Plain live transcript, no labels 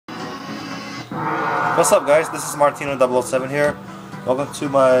What's up, guys? This is Martino007 here. Welcome to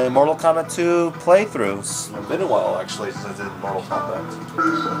my Mortal Kombat 2 playthroughs. It's been a while, actually, since I did Mortal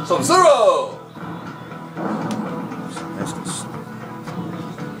Kombat. Sub-Zero! Missed this.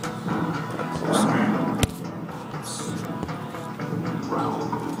 Round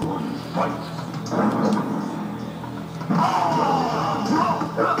one, fight.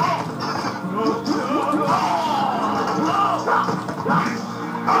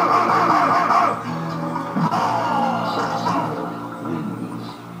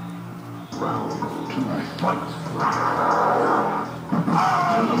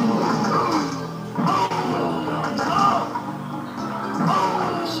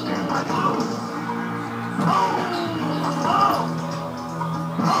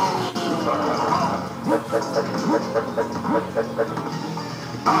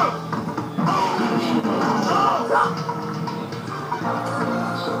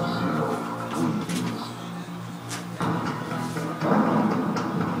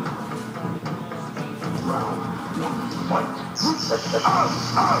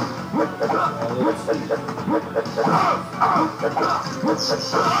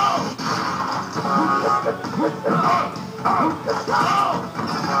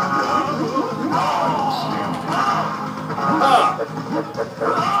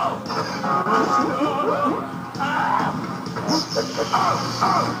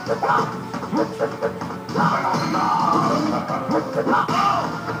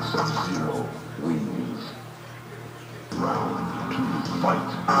 Sub-Zero wins. Round two,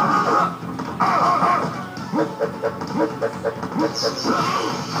 fight.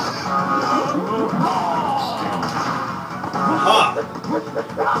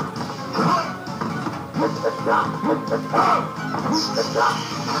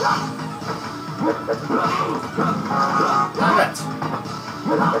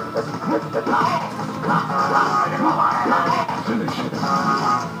 Finish it.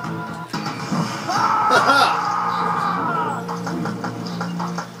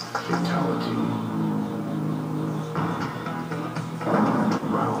 Fatality.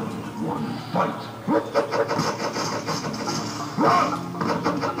 Round one, fight.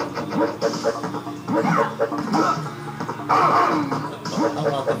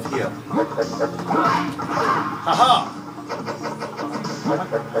 Haha! Round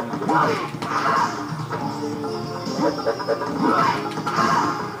two, fight.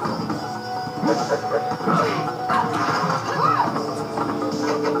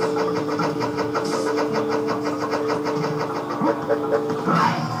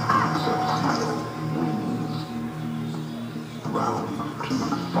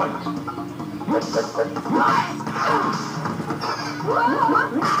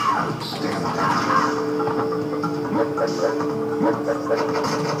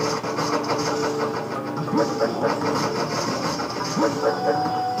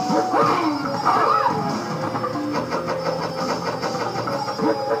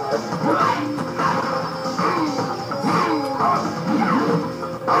 Round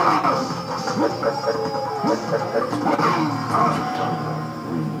three,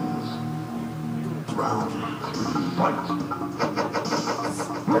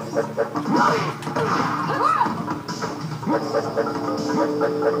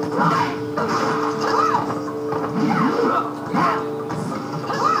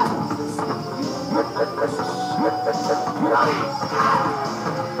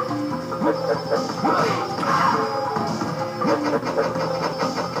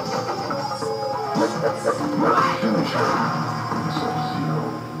 fight. Finish him. Sub-Zero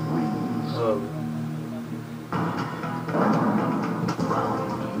wins. Round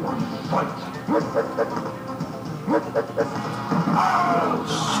one, fight.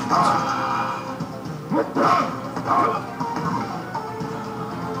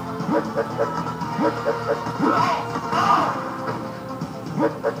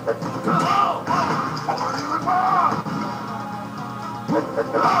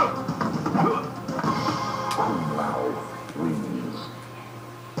 Wins.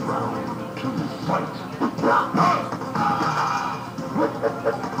 Round two, fight.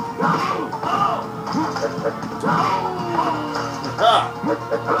 Yeah!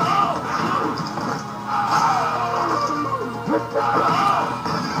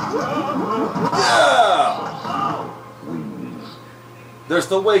 Wins. There's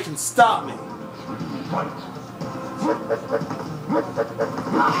no way you can stop me. Fight.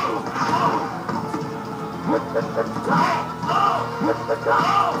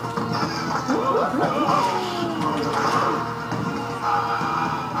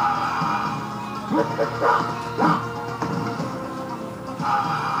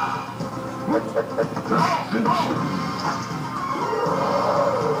 Take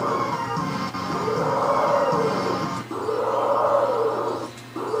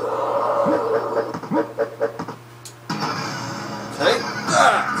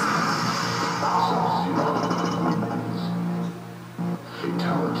that!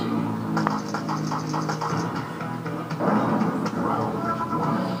 Fatality. Round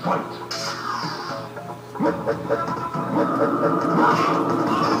one, fight.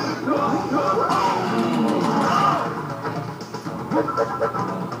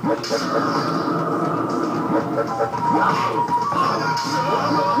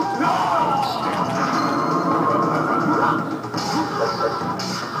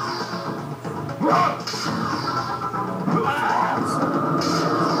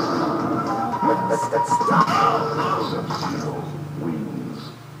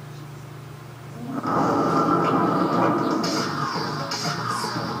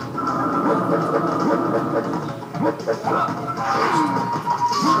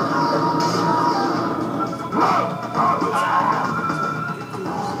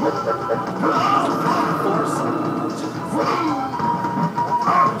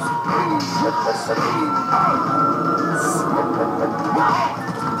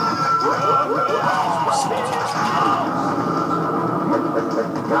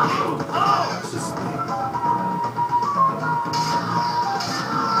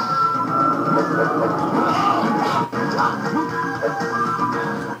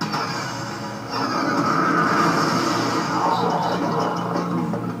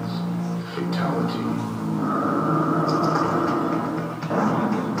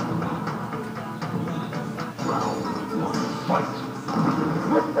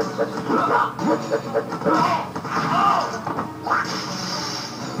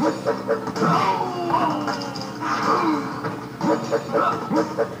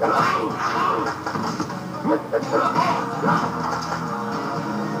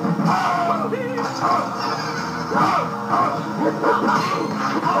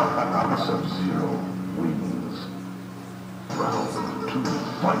 Sub-Zero wins. Sub-Zero wins. Round two,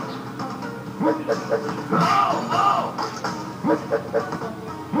 fight.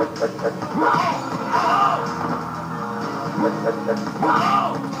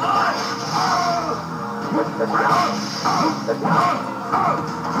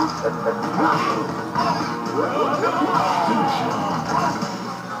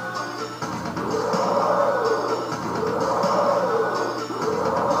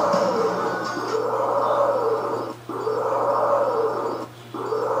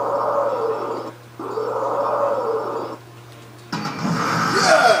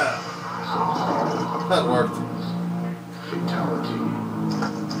 That worked. Fatality.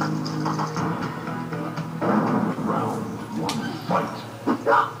 Round one, fight.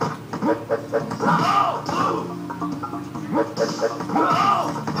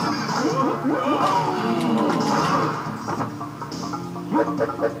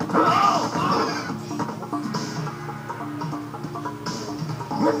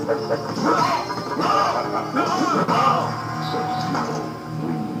 Sub-Zero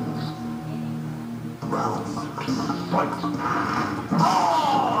wins. Round two, fight.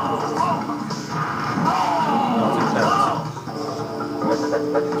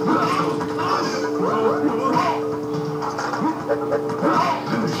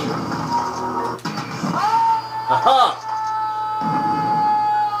 Haha!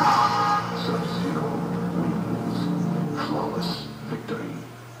 Sub-Zero wins. Flawless victory.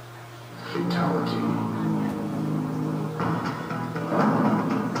 Fatality.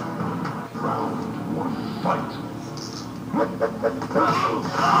 Round one, fight.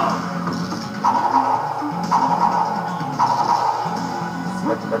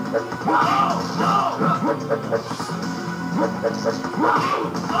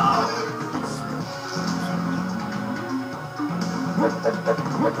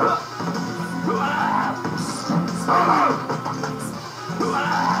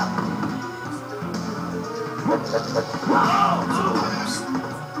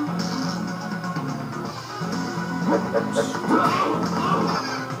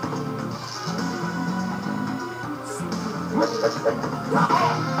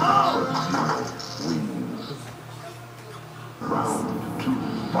 Wins. Round two,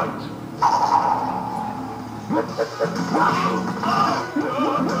 fight.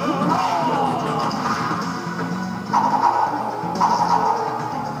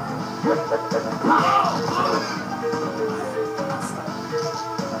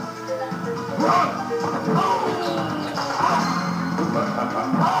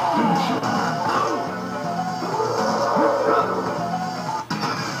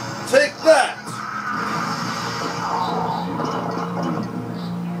 Take that!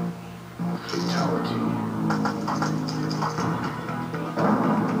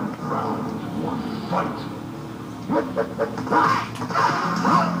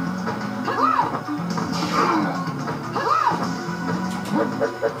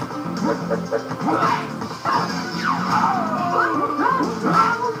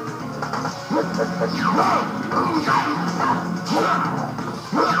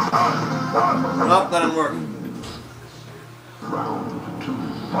 Nope, that didn't work. Round 2,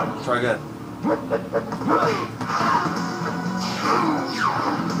 fight. Try again.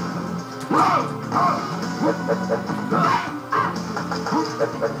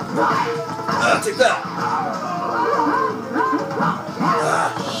 Take that!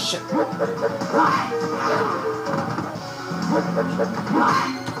 Shit.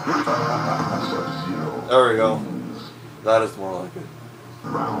 There we go. That is more like it.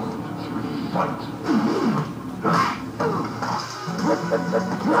 Round 3, fight.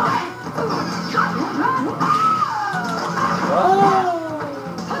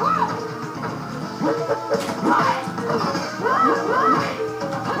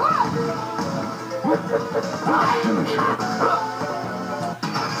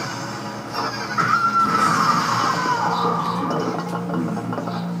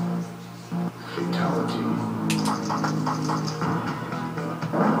 Fatality.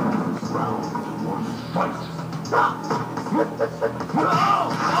 Round 1, fight.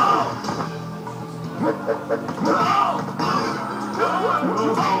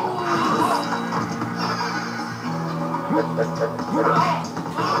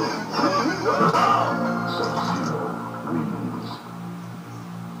 Sub-Zero wins.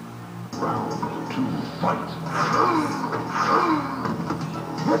 Round 2, fight.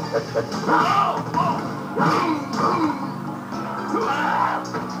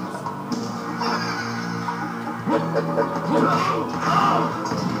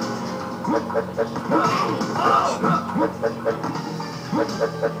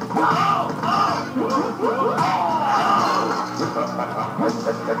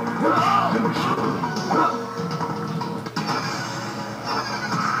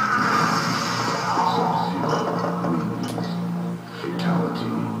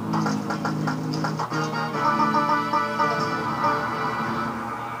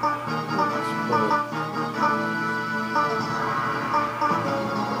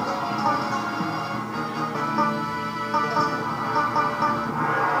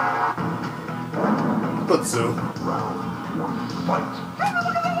 Zoom. Round 1, fight.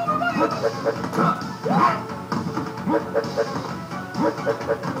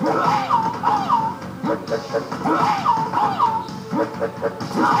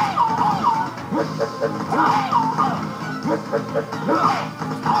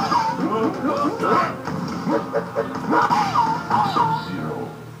 Sub-Zero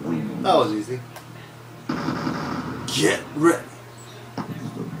wins. That was easy. Get ready.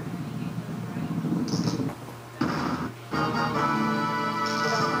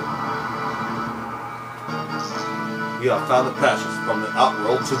 You have found the passages from the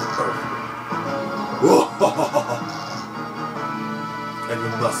outworld to the earth. And you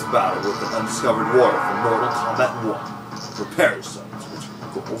must battle with an undiscovered warrior from Mortal Kombat 1. Prepare yourselves,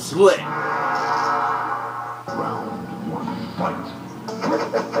 which will slay. Round 1, fight.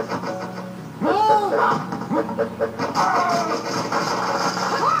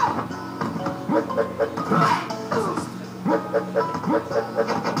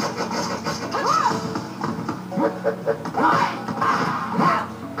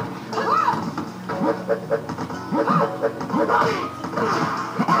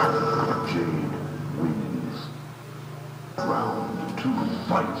 Jade wins. Round 2,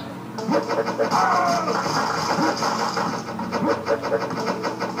 fight.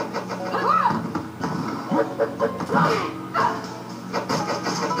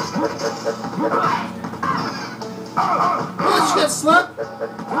 Bitch, get slapped!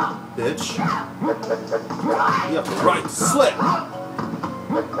 Bitch. You have the right to slip!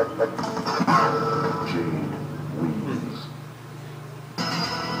 Jade wins.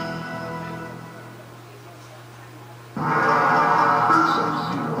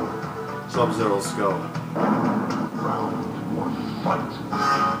 Sub-Zero, let's go. Round 1, fight.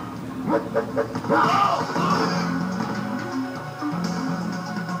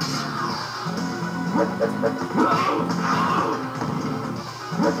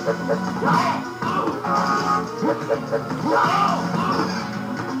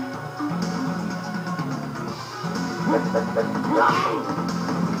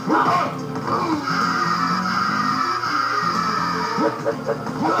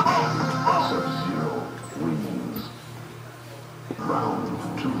 Sub-Zero wins. Round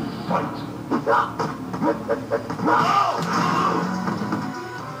 2, fight.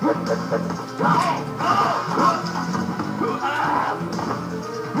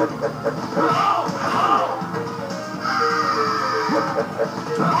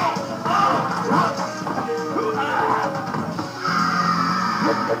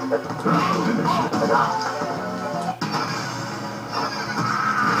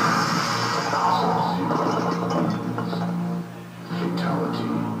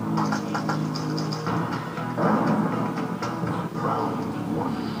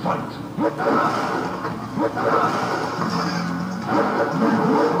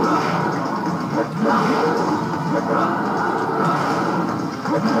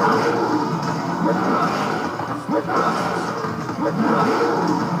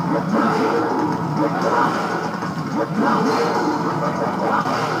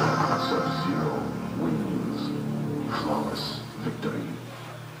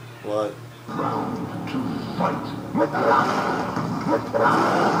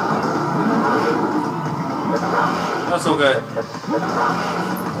 Okay.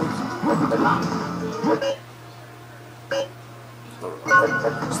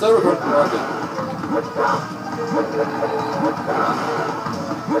 Still recording. Okay.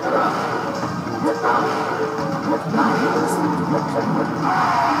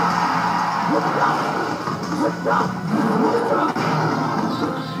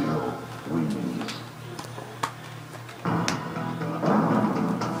 Sub-Zero wins.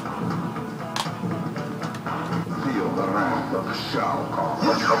 Feel the wrath of Shang.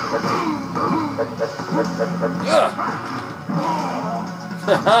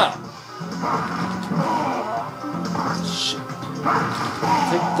 Haha! Shit.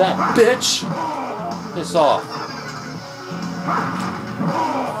 Take that, bitch! Piss off.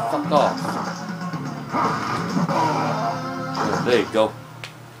 Fuck off. There you go.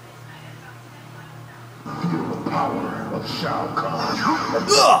 Feel the power of Shang.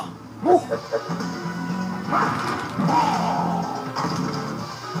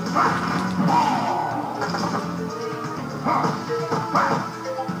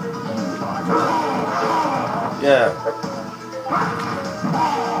 Yeah.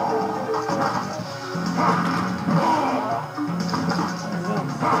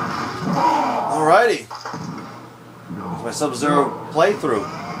 Alrighty. That's my Sub-Zero playthrough.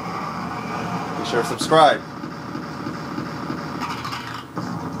 Be sure to subscribe.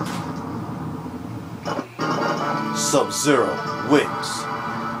 Sub-Zero wins.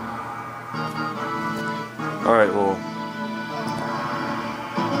 Alright, well.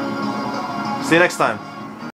 See you next time.